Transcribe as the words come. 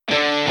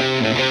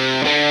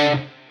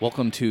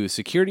Welcome to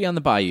Security on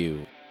the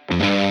Bayou.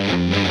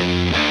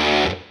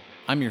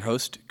 I'm your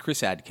host,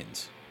 Chris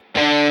Adkins.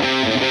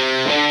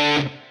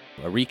 A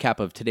recap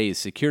of today's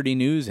security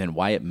news and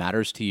why it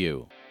matters to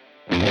you.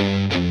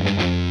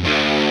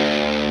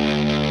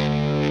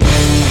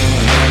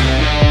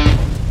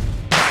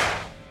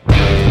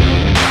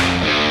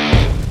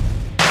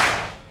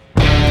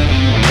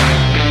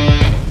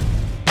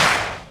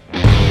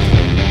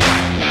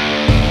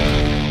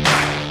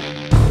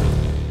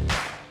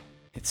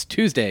 It's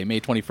Tuesday,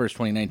 May 21st,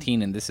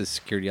 2019, and this is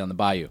Security on the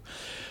Bayou.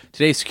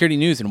 Today's security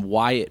news and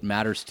why it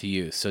matters to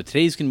you. So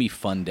today's going to be a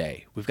fun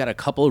day. We've got a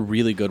couple of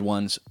really good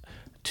ones.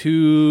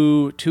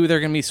 Two that are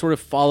going to be sort of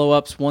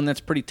follow-ups. One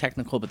that's pretty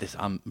technical, but this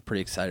I'm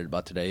pretty excited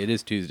about today. It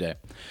is Tuesday.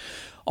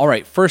 All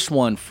right, first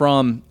one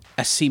from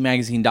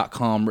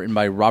scmagazine.com, written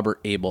by Robert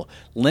Abel.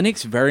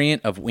 Linux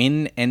variant of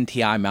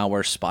WinNTI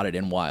malware spotted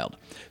in wild.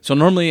 So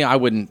normally I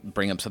wouldn't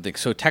bring up something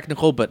so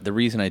technical, but the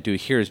reason I do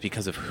here is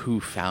because of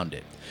who found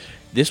it.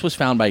 This was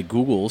found by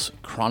Google's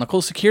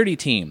Chronicle security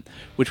team,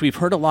 which we've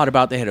heard a lot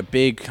about. They had a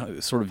big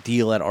sort of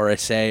deal at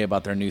RSA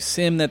about their new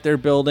SIM that they're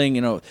building.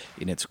 You know,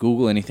 and it's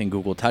Google. Anything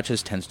Google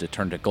touches tends to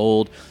turn to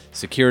gold.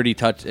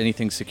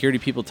 Anything security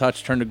people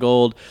touch turn to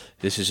gold.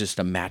 This is just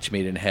a match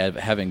made in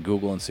heaven,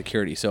 Google and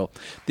security. So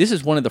this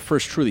is one of the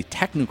first truly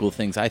technical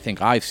things I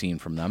think I've seen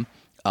from them.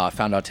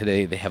 Found out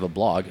today they have a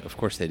blog. Of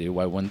course they do.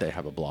 Why wouldn't they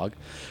have a blog?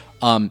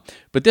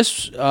 But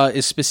this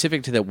is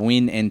specific to the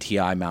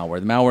WinNTI malware.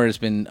 The malware has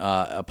been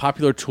a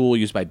popular tool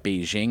used by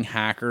Beijing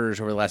hackers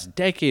over the last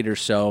decade or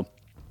so.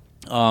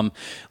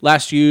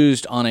 Last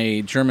used on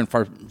a German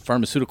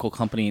pharmaceutical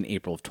company in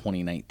April of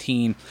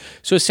 2019.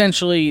 So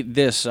essentially,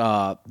 this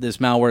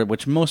malware,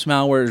 which most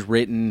malware is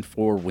written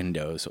for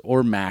Windows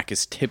or Mac,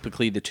 is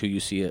typically the two you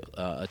see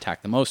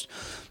attack the most.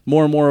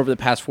 More and more over the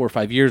past 4 or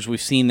 5 years,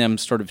 we've seen them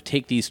sort of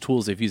take these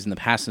tools they've used in the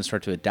past and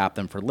start to adapt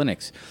them for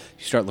Linux.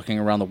 You start looking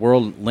around the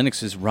world,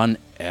 Linux is run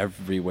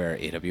everywhere.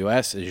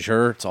 AWS,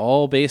 Azure, it's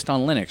all based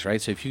on Linux,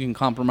 right? So if you can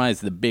compromise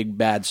the big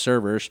bad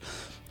servers,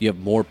 you have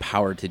more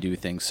power to do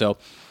things. So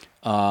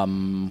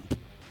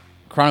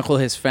Chronicle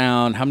has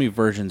found how many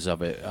versions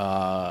of it?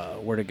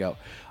 Where'd it go?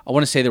 I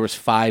want to say there was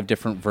 5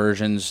 different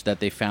versions that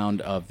they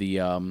found of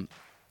the of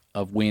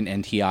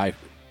WinNTI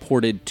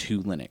ported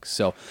to Linux.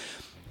 So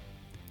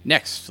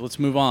next, let's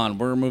move on.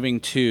 We're moving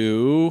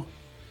to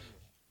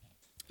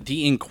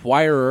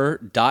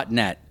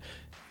theinquirer.net.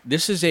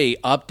 This is a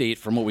update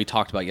from what we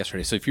talked about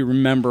yesterday. So if you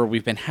remember,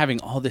 we've been having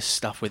all this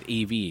stuff with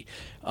AV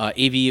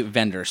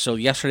vendors. So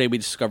yesterday we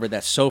discovered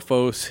that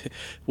Sophos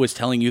was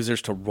telling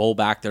users to roll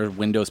back their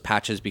Windows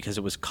patches because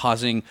it was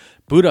causing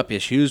boot up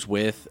issues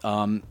with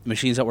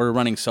machines that were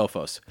running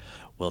Sophos.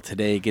 Well,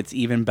 today it gets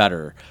even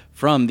better.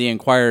 From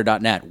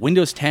theinquirer.net,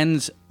 Windows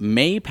 10's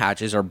May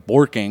patches are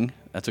borking.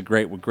 That's a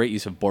great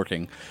use of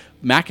borking.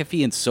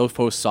 McAfee and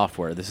Sophos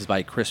software. This is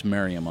by Chris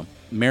Merriman.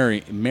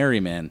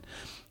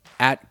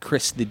 At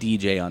Chris the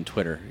DJ on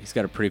Twitter. He's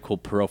got a pretty cool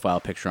profile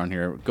picture on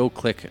here. Go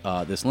click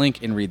this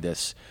link and read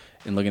this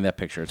and look at that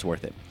picture. It's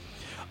worth it.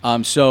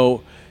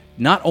 So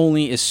not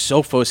only is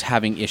Sophos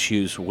having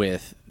issues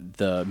with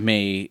the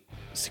May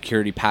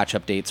security patch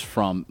updates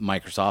from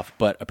Microsoft,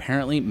 but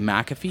apparently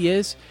McAfee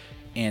is,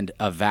 and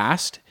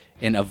Avast,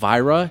 and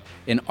Avira,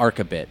 and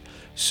Archibit.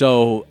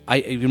 So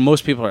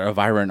most people are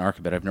Avira and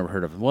Archibit. I've never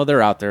heard of them. Well,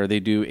 they're out there.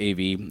 They do AV.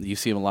 You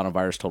see them a lot on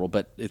VirusTotal,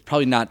 but it's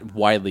probably not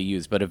widely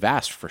used. But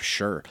Avast for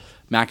sure.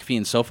 McAfee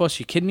and Sophos,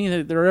 you kidding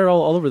me? They're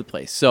all over the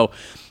place. So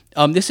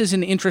this is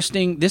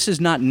this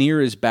is not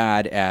near as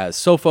bad as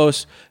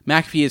Sophos.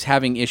 McAfee is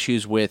having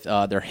issues with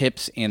their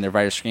HIPS and their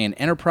VirusScan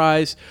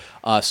Enterprise,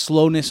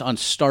 slowness on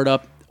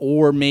startup,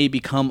 or may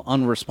become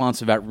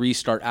unresponsive at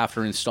restart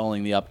after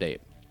installing the update.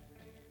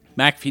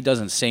 McAfee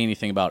doesn't say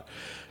anything about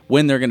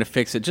when they're going to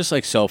fix it, just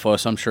like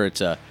Sophos. I'm sure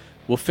it's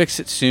we'll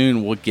fix it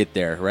soon, we'll get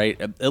there, right?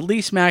 At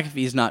least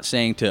McAfee's not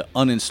saying to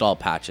uninstall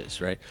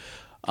patches, right?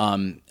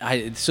 I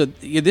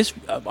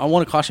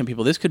want to caution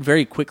people, this could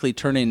very quickly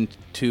turn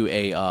into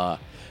a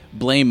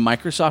blame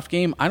Microsoft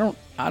game. I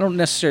don't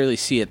necessarily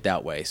see it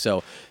that way.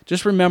 So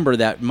just remember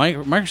that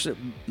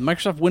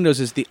Microsoft Windows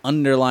is the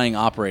underlying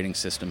operating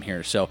system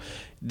here. So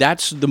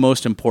that's the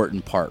most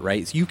important part,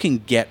 right? You can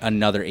get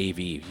another AV.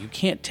 You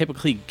can't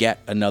typically get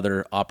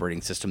another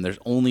operating system. There's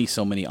only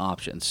so many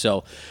options.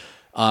 So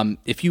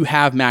if you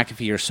have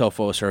McAfee or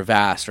Sophos or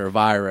Avast or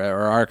Avira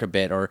or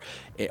Archibit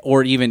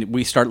or even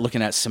we start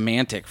looking at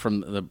Symantec from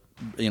the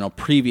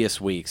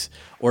previous weeks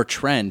or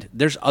Trend,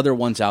 there's other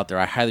ones out there.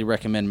 I highly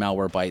recommend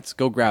Malwarebytes.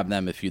 Go grab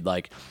them if you'd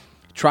like.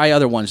 Try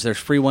other ones. There's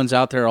free ones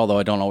out there, although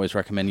I don't always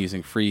recommend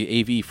using free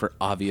AV for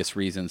obvious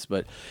reasons.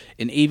 But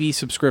an AV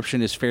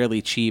subscription is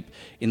fairly cheap.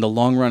 In the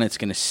long run, it's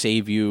going to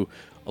save you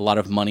a lot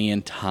of money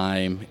and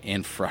time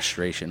and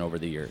frustration over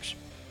the years.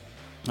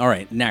 All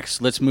right,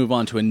 next, let's move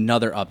on to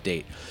another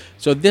update.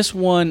 So this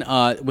one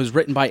was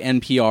written by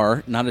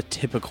NPR, not a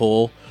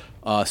typical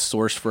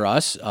source for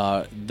us.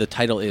 The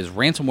title is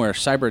Ransomware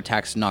Cyber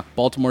Attacks Knock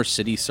Baltimore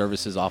City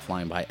Services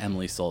Offline by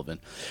Emily Sullivan.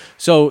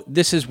 So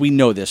we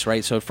know this,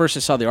 right? So at first I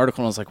saw the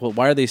article and I was like, well,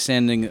 why are they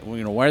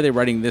why are they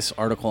writing this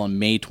article on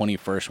May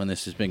 21st when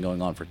this has been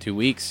going on for 2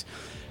 weeks?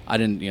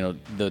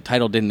 The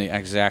title didn't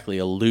exactly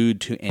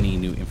allude to any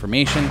new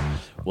information.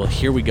 Well,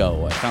 here we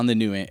go. I found the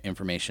new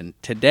information.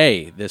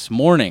 Today, this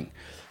morning,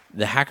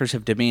 the hackers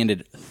have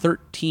demanded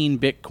 13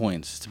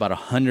 Bitcoins. It's about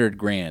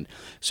 $100,000.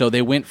 So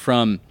they went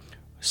from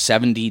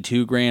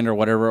 72 grand or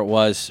whatever it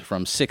was,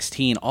 from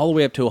 16 all the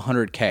way up to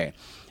 100K.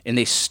 And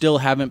they still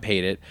haven't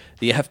paid it.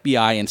 The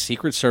FBI and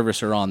Secret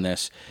Service are on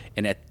this.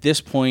 And at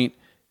this point,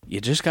 you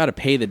just got to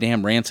pay the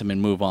damn ransom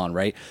and move on,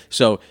 right?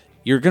 So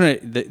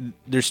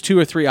there's 2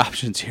 or 3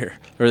 options here,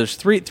 or there's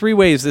three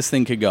ways this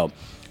thing could go.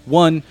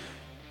 1,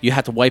 you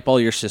have to wipe all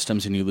your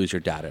systems and you lose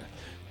your data.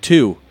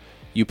 2,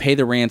 you pay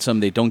the ransom,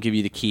 they don't give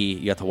you the key,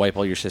 you have to wipe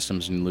all your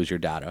systems and you lose your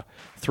data.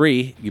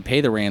 3, you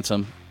pay the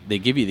ransom, they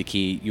give you the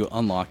key, you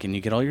unlock, and you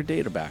get all your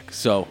data back.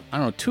 So, I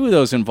don't know, 2 of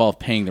those involve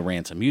paying the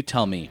ransom. You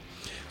tell me.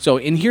 So,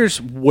 and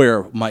here's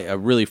where I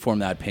really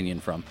formed that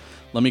opinion from.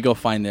 Let me go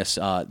find this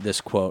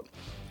quote.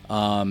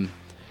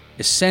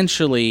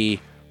 Essentially,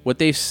 what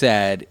they've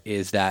said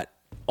is that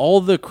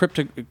all the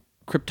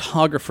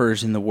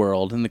cryptographers in the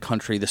world, in the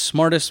country, the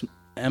smartest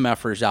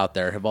MFers out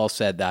there have all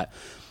said that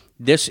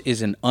this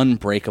is an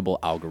unbreakable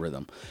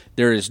algorithm.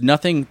 There is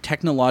nothing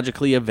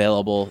technologically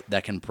available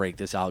that can break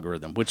this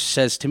algorithm, which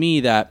says to me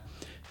that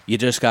you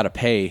just got to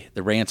pay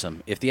the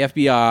ransom. If the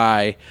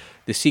FBI,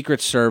 the Secret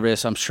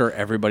Service, I'm sure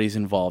everybody's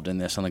involved in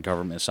this on the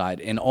government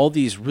side, and all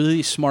these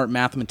really smart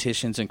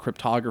mathematicians and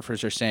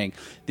cryptographers are saying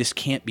this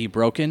can't be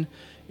broken,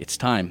 it's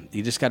time.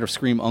 You just got to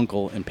scream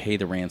uncle and pay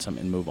the ransom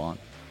and move on.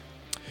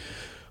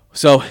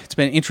 So it's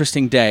been an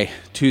interesting day.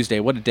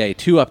 Tuesday, what a day.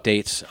 2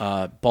 updates.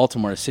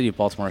 Baltimore, the city of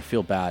Baltimore, I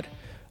feel bad.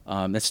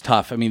 That's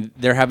tough. I mean,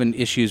 they're having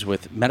issues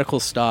with medical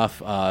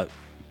stuff,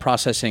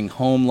 processing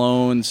home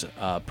loans,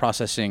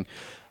 processing,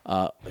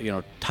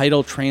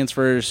 title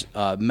transfers,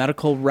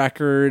 medical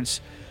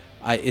records.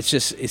 It's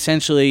just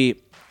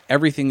essentially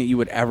everything that you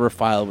would ever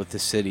file with the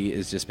city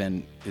has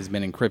been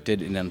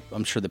encrypted, and then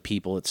I'm sure the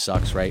people, it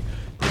sucks, right?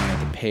 They're going to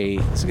have to pay.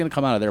 This is going to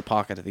come out of their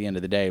pocket at the end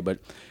of the day, but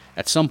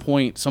at some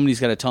point,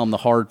 somebody's got to tell them the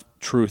hard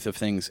truth of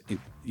things.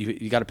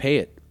 You got to pay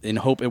it and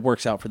hope it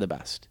works out for the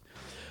best.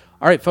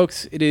 All right,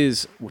 folks, it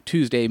is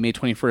Tuesday, May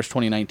 21st,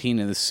 2019,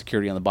 and this is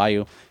Security on the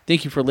Bayou.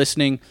 Thank you for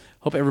listening.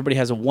 Hope everybody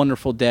has a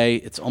wonderful day.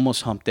 It's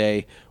almost hump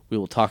day. We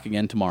will talk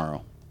again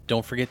tomorrow.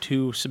 Don't forget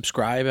to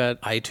subscribe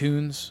at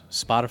iTunes,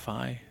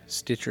 Spotify,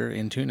 Stitcher,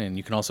 and TuneIn.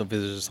 You can also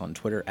visit us on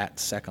Twitter at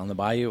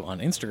SecOnTheBayou, on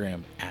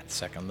Instagram at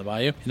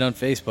SecOnTheBayou, and on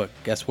Facebook,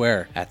 guess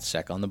where? At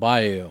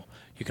SecOnTheBayou.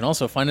 You can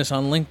also find us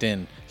on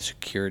LinkedIn,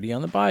 Security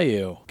on the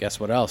Bayou. Guess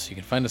what else? You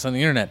can find us on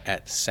the internet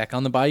at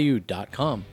seconthebayou.com.